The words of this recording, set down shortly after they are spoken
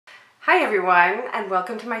Hi everyone, and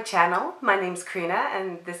welcome to my channel. My name's Karina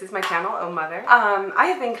and this is my channel, Oh Mother. I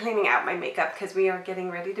have been cleaning out my makeup because we are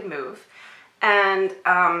getting ready to move, and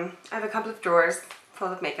I have a couple of drawers full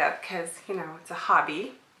of makeup because, you know, it's a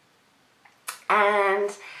hobby,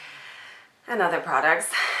 and other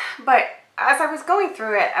products. But as I was going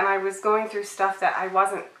through it, and I was going through stuff that I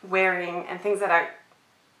wasn't wearing and things that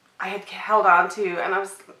I had held on to, and I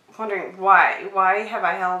was wondering why have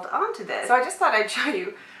I held on to this? So I just thought I'd show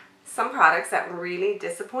you some products that really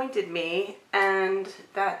disappointed me, and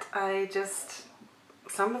that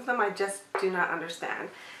some of them I just do not understand.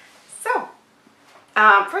 So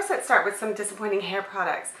first let's start with some disappointing hair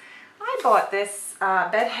products. I bought this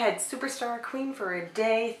Bedhead Superstar Queen for a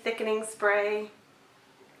Day thickening spray.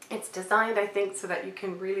 It's designed, I think, so that you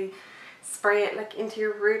can really spray it like into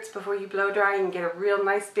your roots before you blow dry and get a real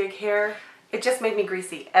nice big hair. It just made me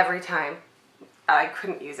greasy every time. I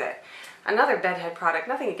couldn't use it. Another Bedhead product,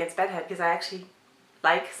 nothing against Bedhead because I actually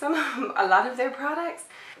like a lot of their products.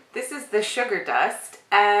 This is the Sugar Dust,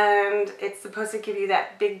 and it's supposed to give you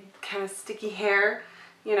that big kind of sticky hair,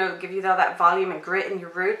 you know, give you all that volume and grit in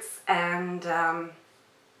your roots, and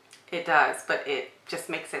it does, but it just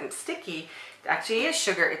makes them sticky. It actually is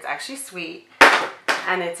sugar, it's actually sweet,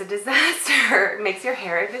 and it's a disaster. It makes your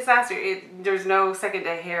hair a disaster. There's no second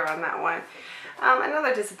day hair on that one.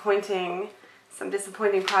 Another some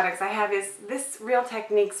disappointing products I have is this Real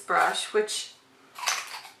Techniques brush, which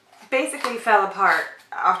basically fell apart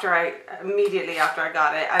immediately after I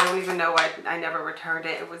got it. I don't even know why I never returned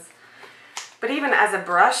it. But even as a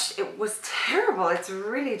brush, it was terrible. It's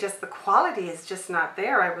really just, the quality is just not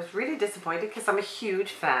there. I was really disappointed because I'm a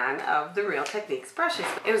huge fan of the Real Techniques brushes.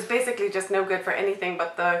 It was basically just no good for anything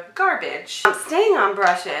but the garbage. Staying on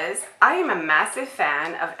brushes, I am a massive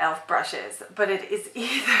fan of e.l.f. brushes, but it is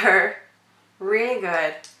either really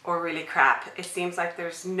good or really crap. It seems like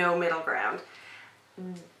there's no middle ground.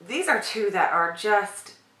 These are two that are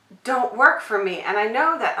just don't work for me, and I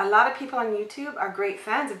know that a lot of people on YouTube are great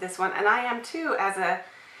fans of this one, and I am too, as a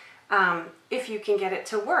if you can get it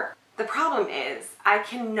to work. The problem is I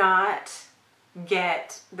cannot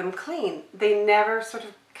get them clean. They never sort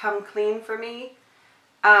of come clean for me.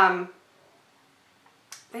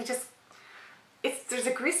 There's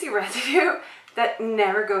a greasy residue that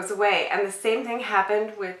never goes away, and the same thing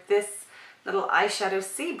happened with this little eyeshadow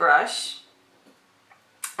C brush.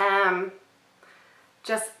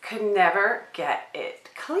 Just could never get it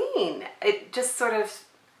clean. It just sort of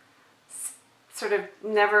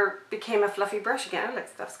never became a fluffy brush again. Oh, look,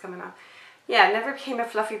 stuff's coming off. Yeah, it never became a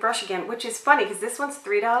fluffy brush again, which is funny because this one's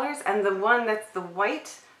 $3, and the one that's the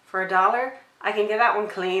white for $1, I can get that one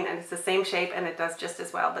clean, and it's the same shape, and it does just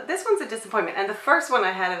as well. But this one's a disappointment, and the first one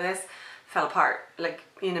I had of this fell apart like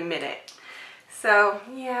in a minute. So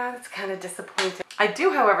yeah, it's kind of disappointing. I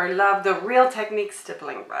do, however, love the Real Techniques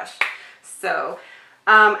stippling brush. So,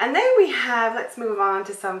 and then we have, let's move on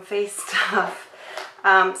to some face stuff.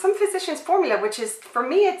 Some Physicians Formula, which is, for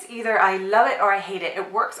me, it's either I love it or I hate it.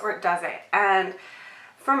 It works or it doesn't. And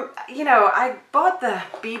I bought the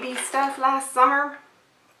BB stuff last summer,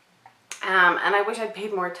 and I wish I'd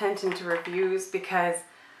paid more attention to reviews because,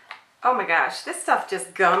 oh my gosh, this stuff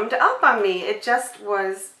just gummed up on me. It just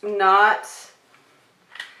was not,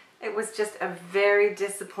 it was just a very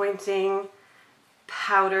disappointing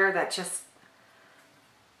powder that just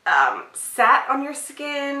sat on your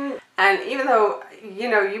skin. And even though, you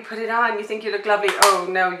know, you put it on, you think you look lovely, oh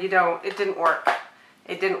no, you don't. It didn't work.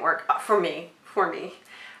 It didn't work for me.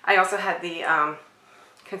 I also had the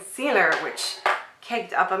concealer, which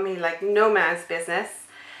caked up on me like no man's business.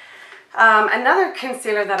 Another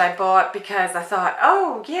concealer that I bought because I thought,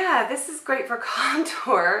 oh yeah, this is great for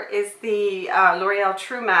contour, is the L'Oreal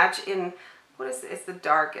True Match in, what is it? It's the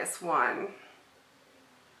darkest one.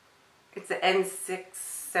 It's the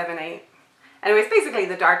N678. Anyways, basically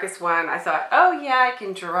the darkest one. I thought, oh yeah, I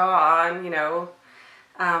can draw on, you know,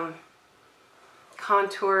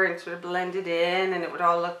 contour and sort of blend it in, and it would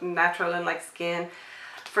all look natural and like skin.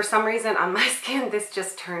 For some reason on my skin, this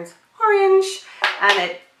just turns orange, and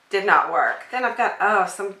it did not work. Then I've got,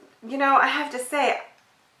 you know, I have to say,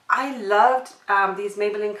 I loved these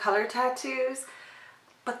Maybelline color tattoos,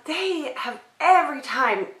 but they have, every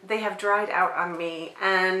time they have dried out on me,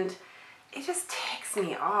 and it just ticks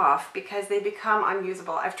me off because they become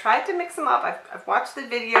unusable. I've tried to mix them up. I've watched the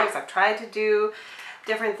videos. I've tried to do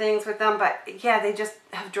different things with them, but yeah, they just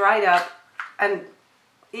have dried up. And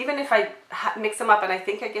even if I mix them up and I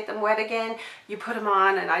think I get them wet again, you put them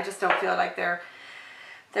on and I just don't feel like they're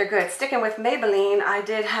good. Sticking with Maybelline, I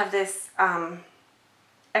did have this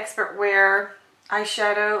Expert Wear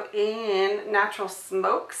eyeshadow in Natural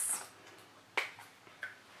Smokes.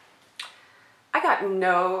 I got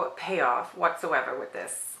no payoff whatsoever with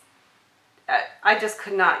this. I just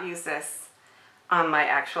could not use this on my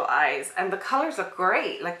actual eyes. And the colors look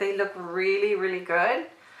great. Like, they look really, really good.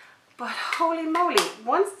 But holy moly,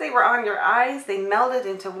 once they were on your eyes, they melded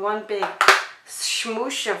into one big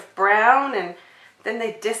smoosh of brown, and then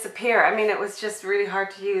they disappear. I mean, it was just really hard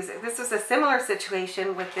to use. This was a similar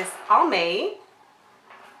situation with this Almay.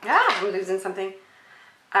 I'm losing something.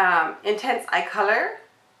 Intense Eye Color.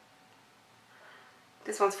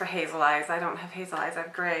 This one's for hazel eyes. I don't have hazel eyes, I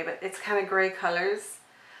have gray, but it's kind of gray colors.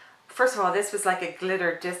 First of all, this was like a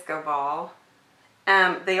glitter disco ball.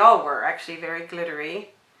 They all were actually very glittery.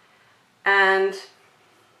 And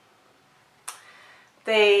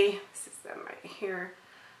this is them right here.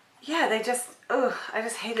 Yeah, they just, I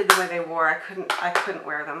just hated the way they wore. I couldn't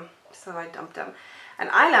wear them, so I dumped them. An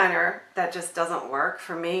eyeliner that just doesn't work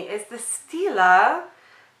for me is the Stila,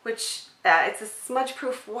 which it's a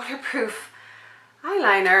smudge-proof, waterproof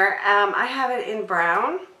eyeliner. I have it in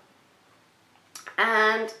brown,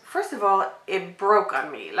 and first of all, it broke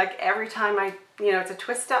on me. Like, every time it's a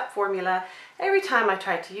twist-up formula. Every time I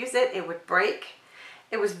tried to use it, it would break.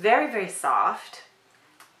 It was very, very soft,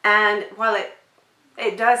 and while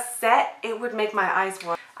it does set, it would make my eyes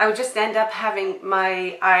water. I would just end up having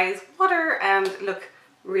my eyes water and look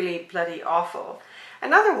really bloody awful.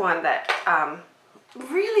 Another one that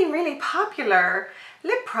really, really popular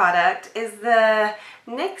lip product is the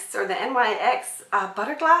NYX or the NYX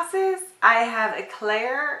butter glasses. I have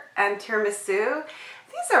Eclair and Tiramisu.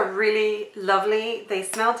 These are really lovely. They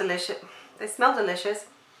smell delicious.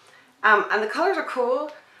 And the colors are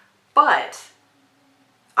cool, but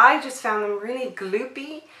I just found them really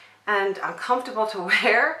gloopy and uncomfortable to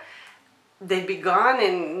wear. They'd be gone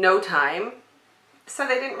in no time, so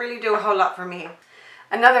they didn't really do a whole lot for me.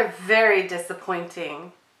 Another very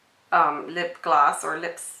disappointing lip gloss or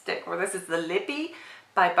lipstick, or this is the Lippy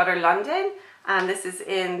by Butter London, and this is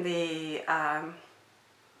in the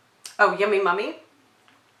Yummy Mummy.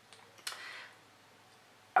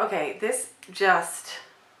 Okay, this just,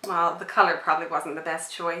 well, the color probably wasn't the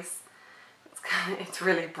best choice. It's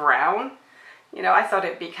really brown. You know, I thought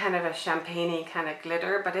it'd be kind of a champagne-y kind of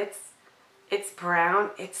glitter, but it's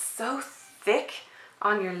brown. It's so thick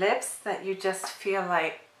on your lips that you just feel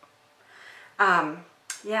like,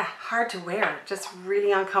 yeah, hard to wear. Just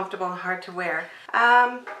really uncomfortable and hard to wear.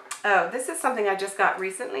 Oh, this is something I just got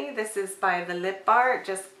recently. This is by the Lip Bar. It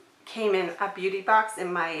just came in a beauty box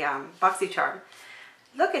in my BoxyCharm.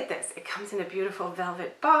 Look at this. It comes in a beautiful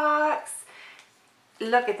velvet box.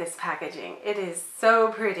 Look at this packaging. It is so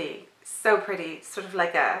pretty. So pretty. Sort of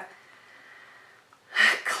like a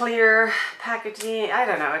clear packaging. I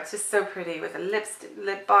don't know. It's just so pretty with a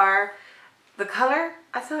lip bar. The color,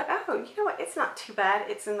 I thought, oh, you know what? It's not too bad.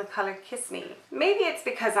 It's in the color Kiss Me. Maybe it's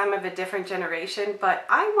because I'm of a different generation, but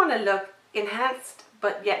I want to look enhanced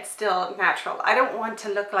but yet still natural. I don't want to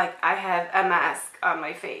look like I have a mask on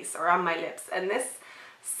my face or on my lips. And this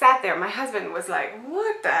sat there. My husband was like,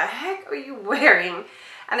 what the heck are you wearing?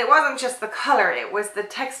 And it wasn't just the color, it was the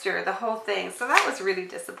texture, the whole thing. So that was really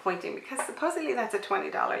disappointing because supposedly that's a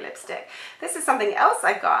 $20 lipstick. This is something else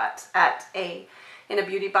I got at in a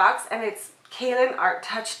beauty box, and it's Kaylin Art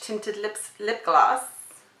Touch Tinted Lip Gloss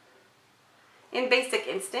in Basic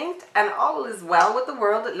Instinct, and all is well with the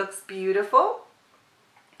world. It looks beautiful.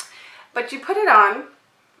 But you put it on,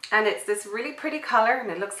 and it's this really pretty color,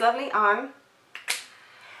 and it looks lovely on.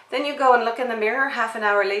 Then you go and look in the mirror half an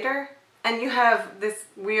hour later, and you have this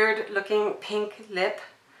weird looking pink lip.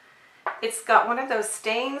 It's got one of those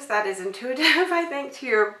stains that is intuitive, I think,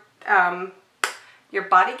 to your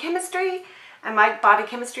body chemistry. And my body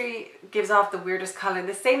chemistry gives off the weirdest color.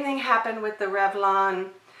 The same thing happened with the Revlon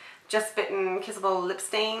Just Bitten Kissable Lip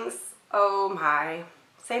Stains. Oh my.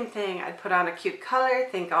 Same thing. I'd put on a cute color,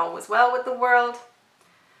 think all was well with the world.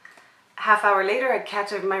 Half hour later, I'd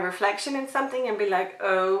catch my reflection in something and be like,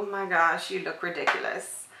 oh my gosh, you look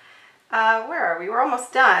ridiculous. Where are we? We're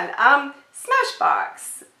almost done.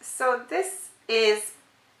 Smashbox. So this is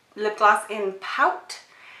lip gloss in Pout.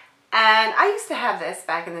 And I used to have this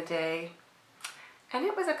back in the day. And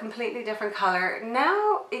it was a completely different color.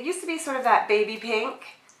 Now, it used to be sort of that baby pink.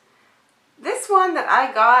 This one that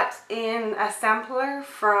I got in a sampler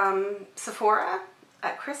from Sephora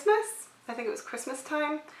at Christmas, I think it was Christmas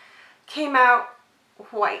time, came out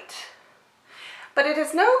white. But it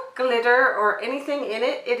has no glitter or anything in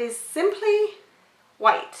it. It is simply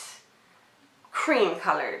white, cream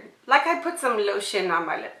colored. Like I put some lotion on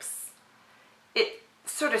my lips. It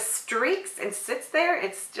sort of streaks and sits there.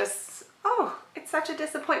 It's just, oh, it's such a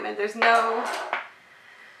disappointment. There's no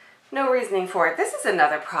reasoning for it. This is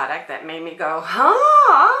another product that made me go,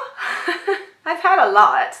 huh? I've a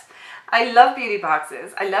lot. I love beauty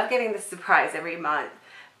boxes. I love getting the surprise every month.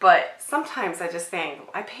 But sometimes I just think,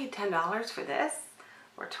 I paid $10 for this,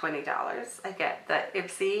 or $20. I get the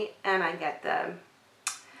Ipsy and I get the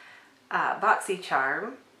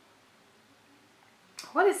BoxyCharm.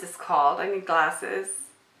 What is this called? I need glasses.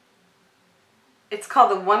 It's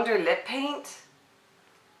called the Wonder Lip Paint.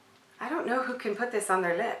 I don't know who can put this on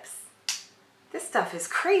their lips. This stuff is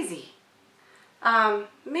crazy.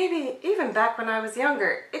 Maybe even back when I was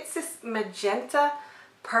younger. It's this magenta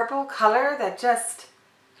purple color that just,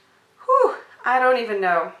 whew, I don't even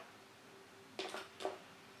know.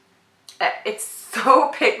 It's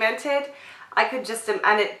so pigmented. I could just,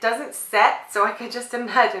 and it doesn't set, so I could just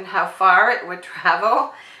imagine how far it would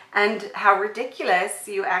travel and how ridiculous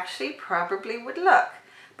you actually probably would look.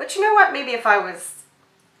 But you know what? Maybe if I was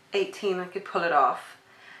 18, I could pull it off.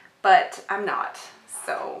 But I'm not.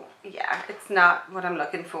 So yeah, it's not what I'm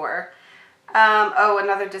looking for. Oh,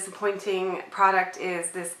 another disappointing product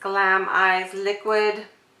is this Glam Eyes liquid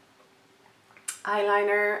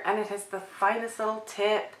eyeliner, and it has the finest little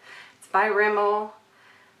tip. It's by Rimmel,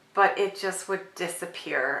 but it just would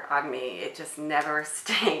disappear on me. It just never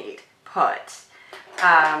stayed put.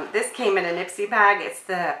 This came in an Ipsy bag. It's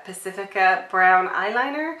the Pacifica brown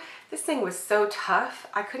eyeliner. This thing was so tough,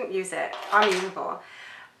 I couldn't use it. Unusable.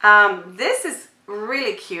 This is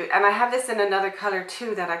really cute, and I have this in another color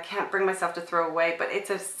too that I can't bring myself to throw away, but it's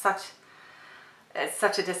such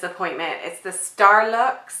a disappointment. It's the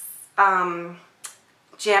Starlux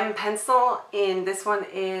gem pencil, and this one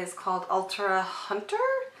is called Ultra Hunter,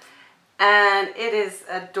 and it is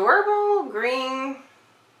adorable green.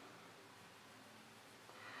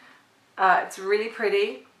 It's really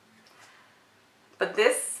pretty, but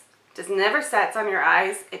this just never sets on your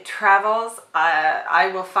eyes. It travels.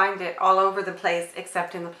 I will find it all over the place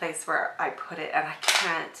except in the place where I put it, and I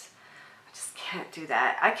just can't do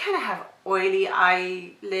that. I kind of have oily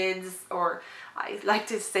eyelids, or I like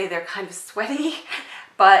to say they're kind of sweaty,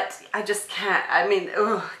 but I just can't. I mean,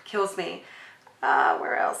 ugh, kills me.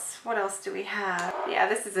 Where else? What else do we have? Yeah,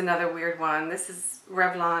 this is another weird one. This is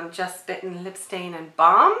Revlon Just Bitten Lip Stain and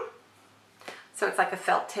Balm. So it's like a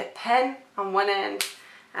felt tip pen on one end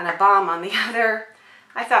and a balm on the other.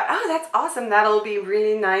 I thought, oh, that's awesome. That'll be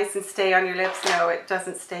really nice and stay on your lips. No, it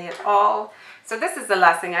doesn't stay at all. So this is the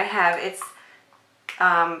last thing I have. It's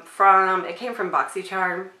it came from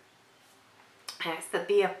BoxyCharm. And it's the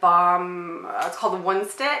BF Balm. It's called the One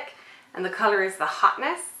Stick, and the color is the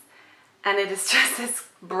Hotness. And it is just this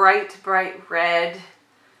bright, bright red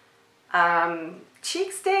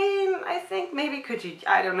cheek stain, I think. Maybe could you,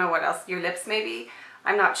 I don't know what else, your lips maybe,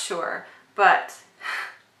 I'm not sure. But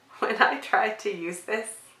when I tried to use this,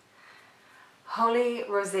 holy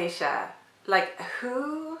rosacea, like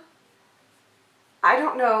who, I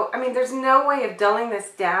don't know, I mean there's no way of dulling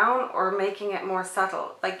this down or making it more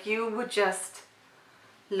subtle. Like you would just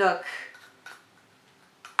look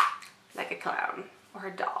like a clown or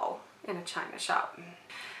a doll in a china shop.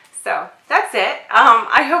 So that's it.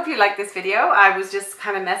 I hope you liked this video. I was just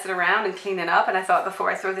kind of messing around and cleaning up, and I thought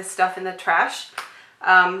before I throw this stuff in the trash,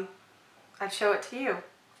 I'd show it to you.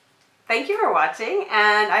 Thank you for watching,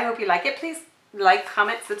 and I hope you like it. Please like,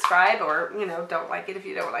 comment, subscribe, or, you know, don't like it if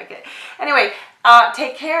you don't like it. Anyway,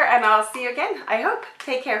 take care, and I'll see you again, I hope.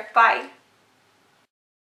 Take care. Bye.